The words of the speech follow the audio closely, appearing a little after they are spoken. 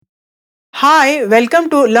Hi, welcome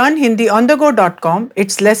to learnhindiOnTheGo.com.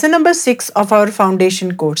 It's lesson number 6 of our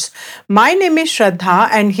foundation course. My name is Shraddha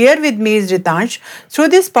and here with me is Ritansh. Through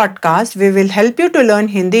this podcast, we will help you to learn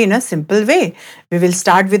Hindi in a simple way. We will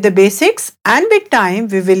start with the basics and with time,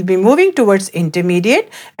 we will be moving towards intermediate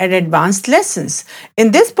and advanced lessons. In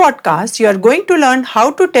this podcast, you are going to learn how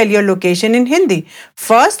to tell your location in Hindi.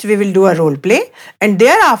 First, we will do a role play and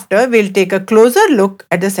thereafter, we'll take a closer look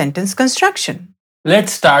at the sentence construction.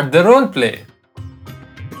 Let's start the role play.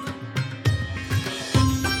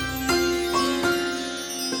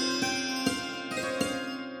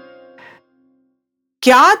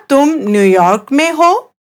 क्या तुम New York में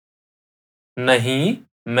हो? नहीं,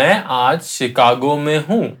 मैं आज Chicago में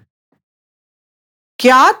हूँ।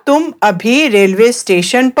 क्या तुम अभी रेलवे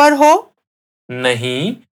स्टेशन पर हो?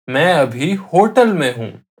 नहीं, मैं अभी होटल में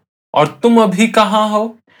हूँ। और तुम अभी कहाँ हो?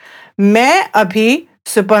 मैं अभी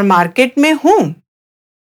सुपरमार्केट में हूँ।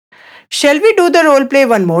 Shall we do the role play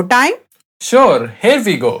one more time? Sure, here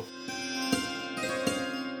we go.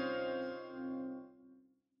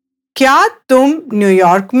 क्या तुम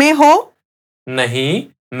न्यूयॉर्क में हो? नहीं,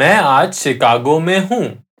 मैं आज शिकागो में हूँ।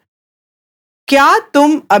 क्या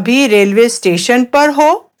तुम अभी रेलवे स्टेशन पर हो?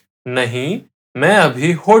 नहीं, मैं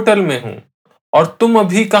अभी होटल में हूँ। और तुम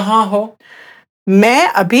अभी कहाँ हो? मैं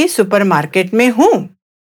अभी सुपरमार्केट में हूँ।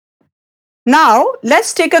 Now,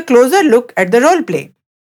 let's take a closer look at the role play.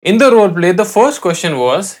 In the role play, the first question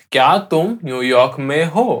was, क्या तुम न्यूयॉर्क में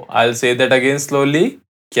हो? I'll say that again slowly.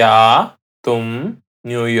 क्या तुम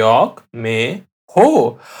न्यूयॉर्क में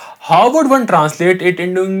हो? How would one translate it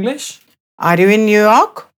into English? Are you in New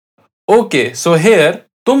York? Okay, so here,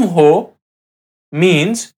 तुम हो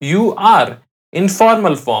means you are in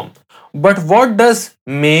formal form. But what does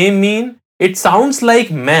may mean? It sounds like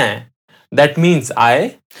मैं. That means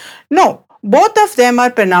I. No, both of them are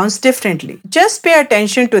pronounced differently. Just pay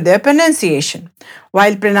attention to their pronunciation.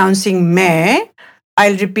 While pronouncing मैं,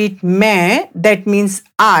 I'll repeat मैं, that means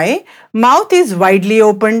I. Mouth is widely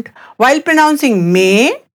opened. While pronouncing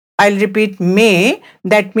may, I'll repeat may,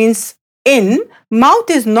 that means in. Mouth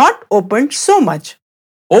is not opened so much.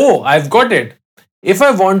 Oh, I've got it. If I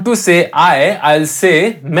want to say I'll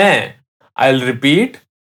say मैं. I'll repeat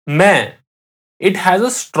मैं. It has a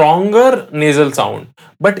stronger nasal sound.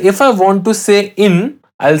 But if I want to say in,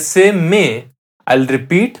 I'll say may. I'll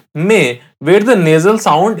repeat may, where the nasal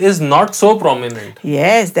sound is not so prominent.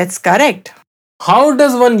 Yes, that's correct. How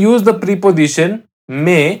does one use the preposition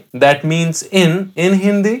may, that means in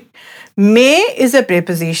Hindi? May is a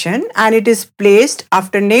preposition and it is placed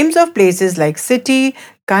after names of places like city,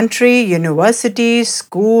 country, university,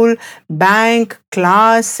 school, bank,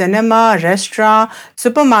 class, cinema, restaurant,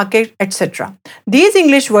 supermarket, etc. These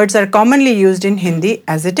English words are commonly used in Hindi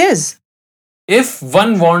as it is. If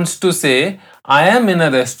one wants to say I am in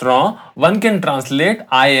a restaurant, one can translate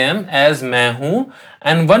I am as मैं हूँ,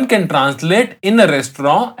 and one can translate in a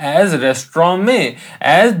restaurant as restaurant में,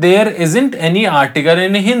 as there isn't any article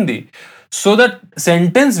in Hindi. So the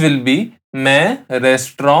sentence will be मैं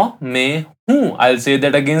restaurant में हूँ. I'll say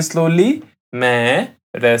that again slowly. मैं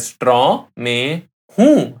restaurant में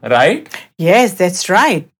हूँ, right? Yes, that's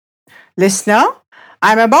right. Listener,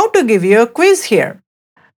 I'm about to give you a quiz here.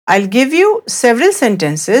 I'll give you several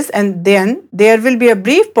sentences and then there will be a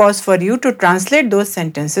brief pause for you to translate those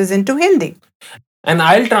sentences into Hindi. And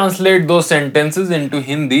I'll translate those sentences into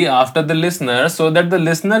Hindi after the listener so that the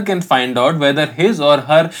listener can find out whether his or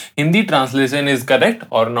her Hindi translation is correct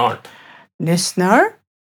or not. Listener,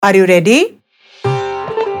 are you ready?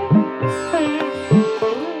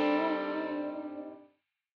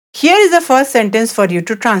 Here is the first sentence for you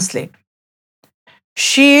to translate.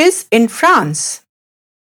 She is in France.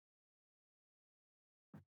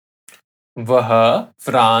 वह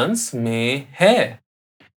France में है.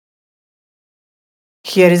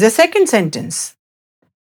 Here is the second sentence.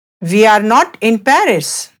 We are not in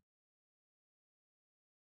Paris.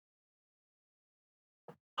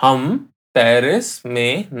 हम Paris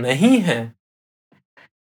में नहीं हैं.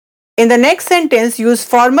 In the next sentence, use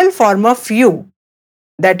formal form of you.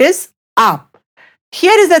 That is, आप.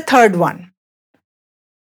 Here is the third one.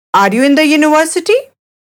 Are you in the university?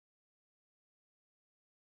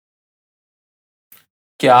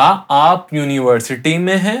 क्या आप university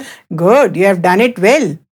में हैं? Good, you have done it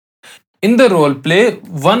well. In the role play,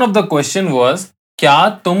 one of the question was, क्या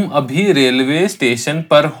तुम अभी railway station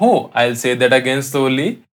पर हो? I'll say that again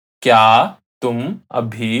slowly. क्या तुम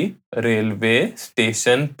अभी रेलवे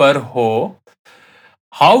स्टेशन पर हो?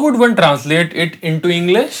 How would one translate it into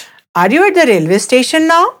English? Are you at the railway station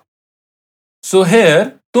now? So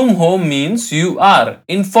here, तुम हो means you are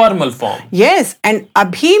in formal form. Yes, and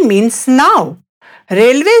abhi means now.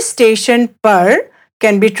 Railway station par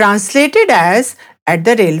can be translated as at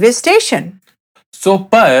the railway station. So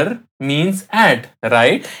par means at,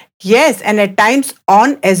 right? Yes, and at times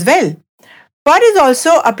on as well. Per is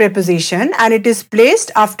also a preposition and it is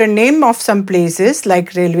placed after name of some places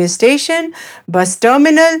like railway station, bus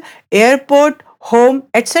terminal, airport, home,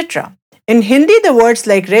 etc. In Hindi, the words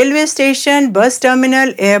like railway station, bus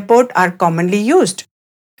terminal, airport are commonly used.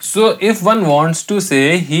 So if one wants to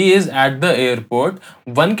say he is at the airport,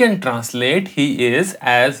 one can translate he is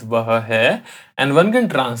as वह है, and one can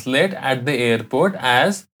translate at the airport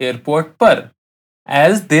as airport पर,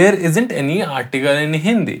 as there isn't any article in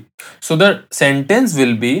Hindi. So the sentence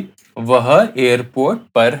will be वह airport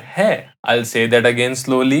पर है. I'll say that again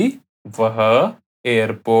slowly. वह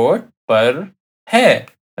airport पर है.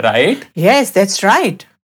 Right? Yes, that's right.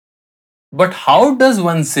 But how does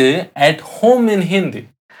one say at home in Hindi?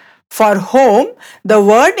 For home, the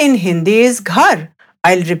word in Hindi is ghar.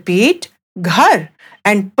 I'll repeat, ghar.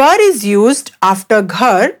 And par is used after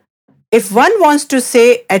ghar. If one wants to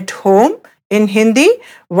say at home in Hindi,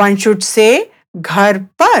 one should say ghar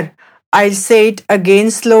par. I'll say it again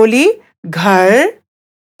slowly, ghar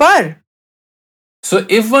par. So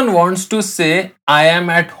if one wants to say I am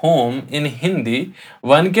at home in Hindi,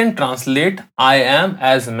 one can translate I am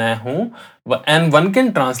as मैं हूँ and one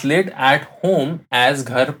can translate at home as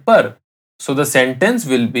घर पर. So the sentence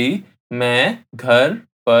will be मैं घर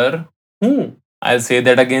पर हूँ. I'll say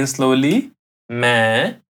that again slowly.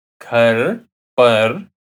 मैं घर पर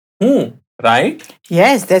हूँ. Right?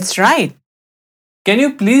 Yes, that's right. Can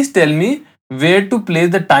you please tell me where to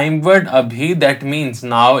place the time word abhi that means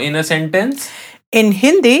now in a sentence? In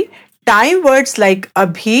Hindi, time words like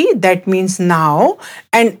abhi, that means now,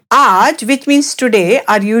 and aaj, which means today,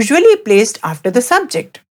 are usually placed after the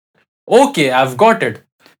subject. Okay, I've got it.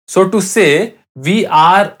 So to say we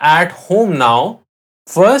are at home now,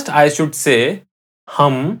 first I should say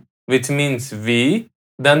hum, which means we,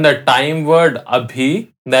 then the time word abhi,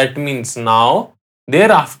 that means now,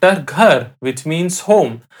 thereafter ghar, which means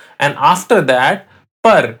home, and after that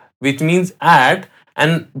par, which means at,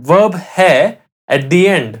 and verb hai at the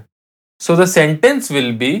end. So the sentence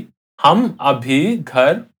will be हम अभी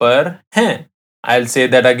घर पर हैं. I'll say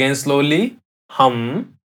that again slowly. हम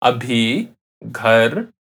अभी घर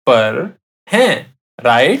पर हैं.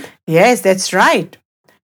 Right? Yes, that's right.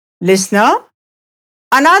 Listener,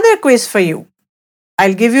 another quiz for you.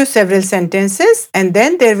 I'll give you several sentences and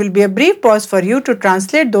then there will be a brief pause for you to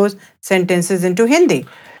translate those sentences into Hindi.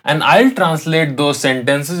 And I'll translate those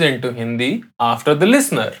sentences into Hindi after the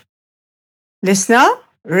listener. Listener,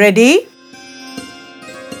 ready?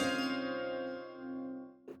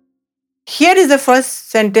 Here is the first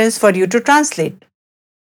sentence for you to translate.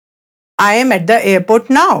 I am at the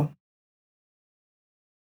airport now.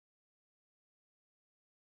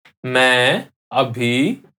 मैं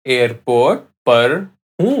अभी airport पर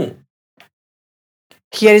हूँ.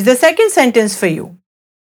 Here is the second sentence for you.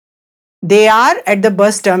 They are at the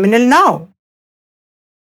bus terminal now.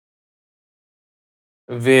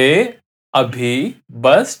 वे अभी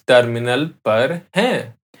bus terminal पर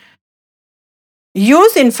हैं.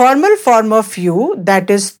 Use informal form of you, that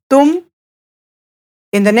is tum,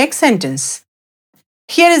 in the next sentence.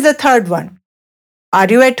 Here is the third one. Are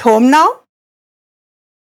you at home now?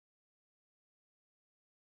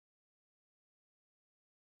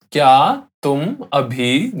 क्या तुम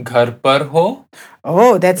अभी घर पर हो?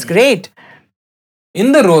 Oh, that's great.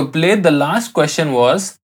 In the role play, the last question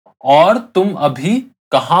was, और तुम अभी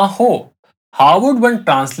कहाँ हो? How would one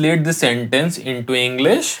translate the sentence into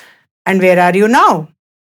English? And where are you now?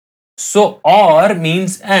 So, or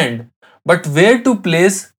means and. But where to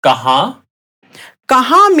place kaha?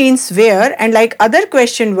 Kaha means where, and like other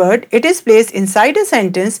question word, it is placed inside a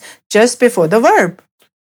sentence just before the verb.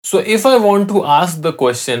 So, if I want to ask the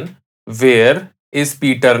question, where is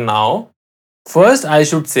Peter now? First, I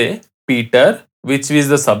should say Peter, which is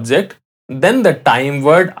the subject, then the time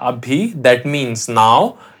word abhi, that means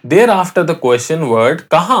now, thereafter the question word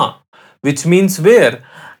kaha, which means where,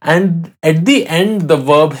 and at the end the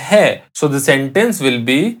verb hai. So the sentence will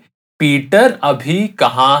be Peter abhi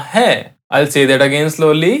kahan hai. I'll say that again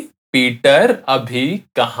slowly. Peter abhi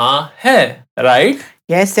kahan hai. Right?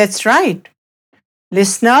 Yes, that's right.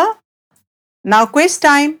 Listener, now quiz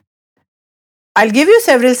time. I'll give you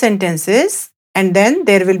several sentences and then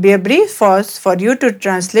there will be a brief pause for you to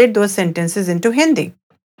translate those sentences into Hindi.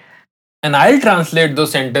 And I'll translate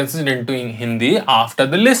those sentences into Hindi after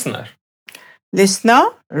the listener.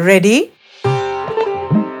 Listener, ready?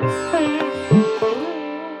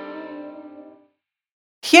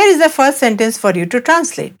 Here is the first sentence for you to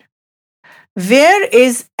translate. Where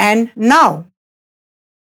is and now?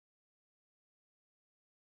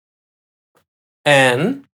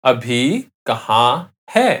 and अभी कहाँ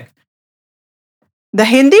है? The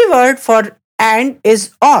Hindi word for and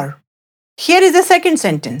is or. Here is the second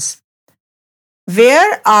sentence.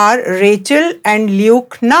 Where are Rachel and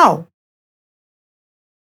Luke now?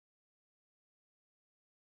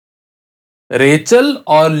 Rachel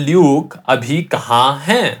और Luke अभी कहाँ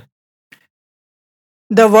हैं?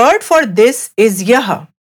 The word for this is yah.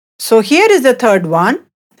 So here is the third one.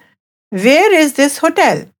 Where is this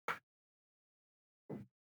hotel?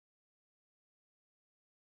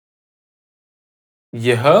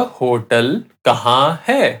 यह hotel कहाँ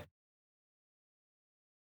है?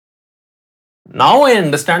 Now I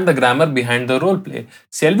understand the grammar behind the role play.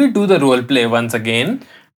 Shall we do the role play once again?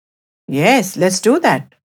 Yes, let's do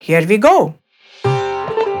that. Here we go.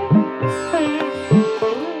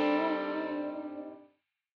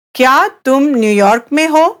 क्या तुम New York में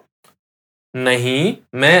हो? नहीं,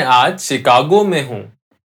 मैं आज शिकागो में हूँ।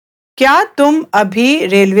 क्या तुम अभी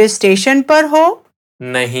रेलवे स्टेशन पर हो?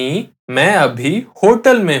 नहीं, मैं अभी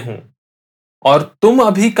होटल में हूँ। और तुम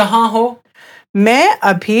अभी कहाँ हो? मैं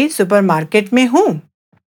अभी सुपरमार्केट में हूँ।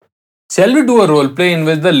 Shall we do a role play in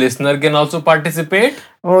which the listener can also participate?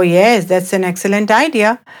 Oh yes, that's an excellent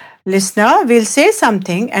idea. Listener will say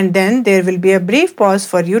something and then there will be a brief pause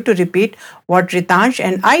for you to repeat what Ritansh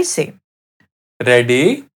and I say.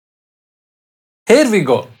 Ready? Here we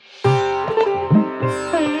go.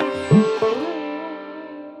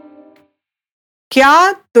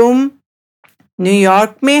 क्या तुम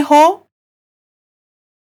New York में हो?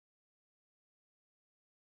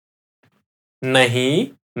 नहीं,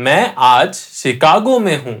 मैं आज Chicago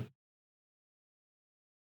में हूँ।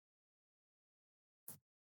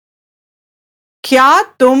 क्या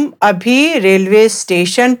तुम अभी रेलवे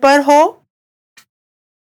स्टेशन पर हो?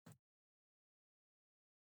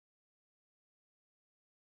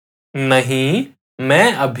 नहीं,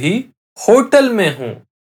 मैं अभी होटल में हूँ।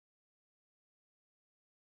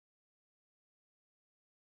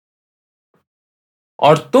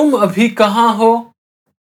 और तुम अभी कहाँ हो?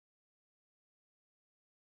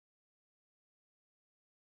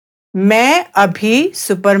 मैं अभी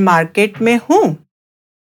सुपरमार्केट में हूँ।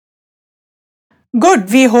 Good.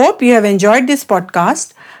 We hope you have enjoyed this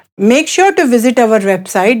podcast. Make sure to visit our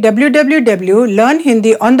website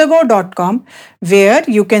www.learnhindiondego.com where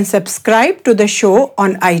you can subscribe to the show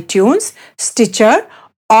on iTunes, Stitcher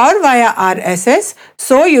or via RSS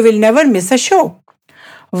so you will never miss a show.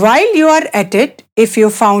 While you are at it, if you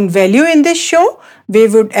found value in this show, we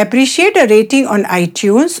would appreciate a rating on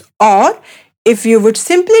iTunes, or if you would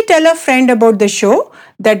simply tell a friend about the show,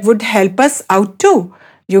 that would help us out too.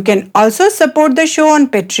 You can also support the show on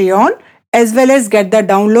Patreon as well as get the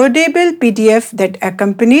downloadable PDF that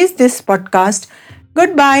accompanies this podcast.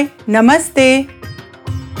 Goodbye. Namaste.